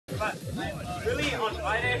but really on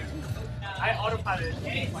Friday, I autopiloted the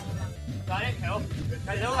game. So I didn't help.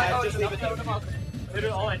 I know like, oh, just leave it about.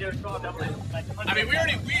 Literally all I did was throw a double in. Like, I mean,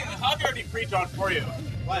 Javi already pre-drawn for you.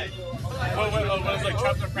 What? What was like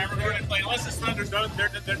chapter grammar board? It's like unless the Thunder's done,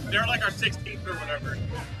 they're like our 16th or whatever.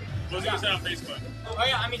 What was you said on Facebook? Oh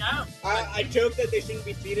yeah, I mean I joked that they shouldn't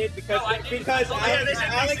be seated because Alex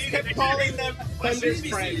kept calling them Thunder's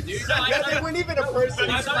friends. They weren't even a person.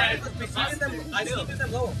 I seeded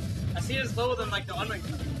them low. I seeded as low than like the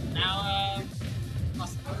unranked. Now,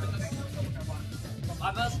 5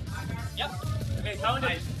 of us? Yep. Okay, Cowan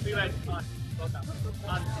did 3 red on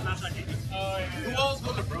Smash on TV. Oh, yeah. Who else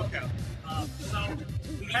was a broke out? So,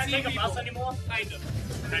 we can't take a bus anymore. Kind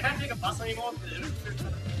of. We can't take a bus anymore because there's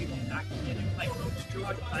people actually like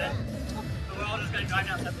 200 planets. So we're all just going to drive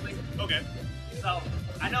down separately. Okay. So,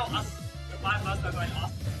 I know us, the 5 of us are going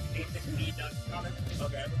off A6B, Doug, Thomas.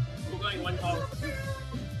 Okay. We're going one call.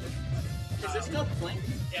 Is this still playing?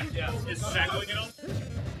 Yeah. Is Shaq going it on?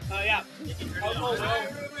 Yeah. Oh, no.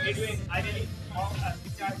 Adrian, I didn't. All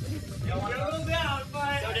these guys. Go down,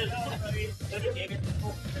 but. So did David.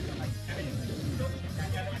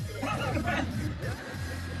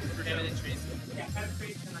 Kevin and Tracy. Yeah, Kevin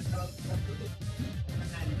Tracy and myself. And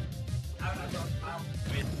then I don't know.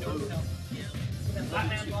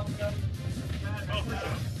 Oh, for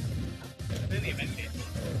sure. Then the event game.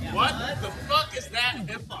 What the fuck is that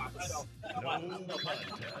hitbox?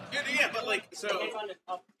 Yeah, but like, so.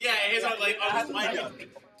 Yeah, it's on like on his mind.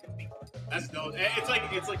 That's dope. It's like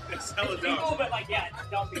it's hella dope. But like, yeah, it's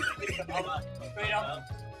dumb. Straight up.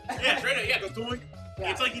 Yeah, straight up. Yeah, goes doing.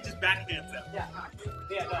 It's like he just backhands them. Yeah,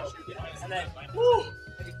 no. And then, woo!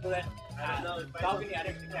 So then, balcony, I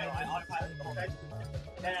didn't know. I autopiloted the whole thing.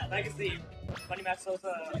 Then at Legacy, Funny Matt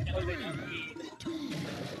Sosa, Jose G.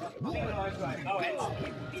 Oh, and I was a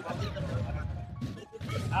big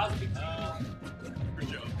For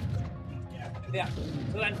sure. Yeah.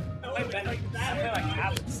 So then, I feel like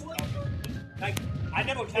habits. Like, I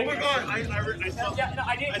never checked. Oh my god, I saw. Yeah, no,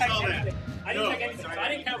 I didn't check anything. I didn't No. check anything. So I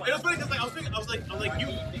didn't care about It was funny because like, I was like, you.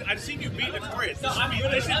 I've seen you beat Notorious. No, I'm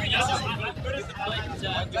good at I'm good as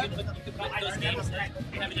you could put those games that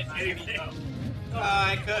we have an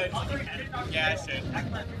I could. Yeah, I should.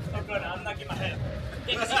 So good, I'm not getting my head.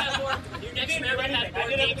 Your next member had 4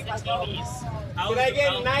 games and TVs. Could I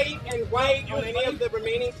get Knight and White on any of the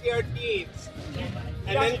remaining CRTs?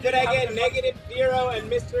 And then could I get -0 and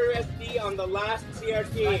Mr. SD on the last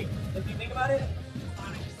CRT? If you think about it,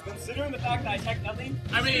 considering the fact that I checked nothing.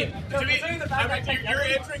 I mean, you're entering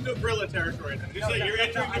the gorilla territory. Just like you're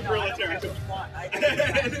entering the gorilla territory.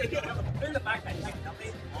 Considering the fact that I checked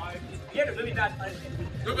nothing, he had a really bad punishment.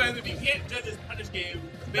 No, but you can't judge his punish game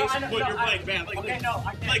based on what you're playing bad. Like, okay, no,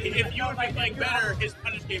 I can't. Like if you would be playing better, his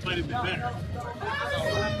punish game might have been better. No.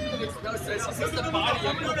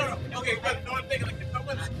 Okay, but no, I'm thinking like if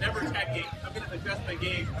someone's never teching, I'm gonna adjust my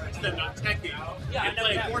game to them not teching and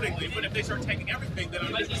play accordingly. But if they start teching everything, then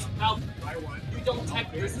I'm just I won. You don't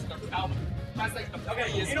tech your system, Calvin. That's like the Okay,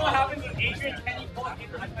 you know what happened with Adrian? Can you pull up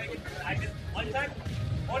I played I did one time.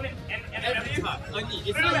 On an every time. It's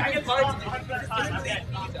literally, I get hard spawned 100 times. I'm dead.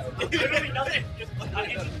 Literally nothing. Just I'm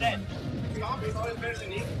just dead. Zombies always better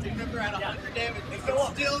than you. Remember at 100 damage, It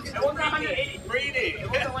wasn't 180. Greedy. It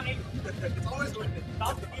wasn't 180. It's always worth it.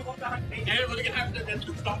 Stop the people with 180. And we're gonna have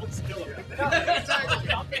to stop and still. No, exactly.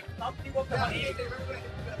 Stop the people with 180.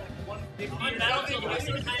 On Battlefield, you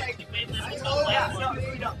made this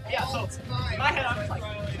Yeah, so in my head, I was like,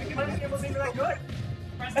 the punishment wasn't even that good.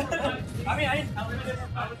 I mean, I didn't tell him it.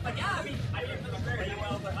 I was like, yeah, I didn't really very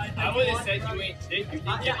well, but I would have said you ain't shit. You didn't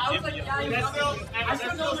I was like, yeah, I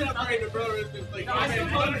still know there's nothing. Like, No, I still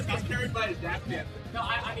know there's he's carried by his dad. No,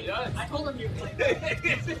 I mean, I told him you were playing.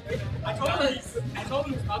 I told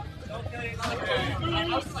him up. Okay, I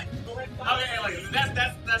was like, Okay, like that's the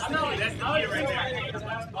key. That's the key right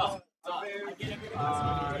there.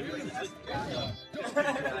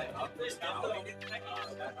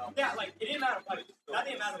 Yeah, like it didn't matter. Like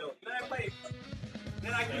nothing mattered. Then I played.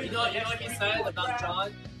 Then I. You know what he said about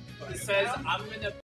John? He says, "I'm gonna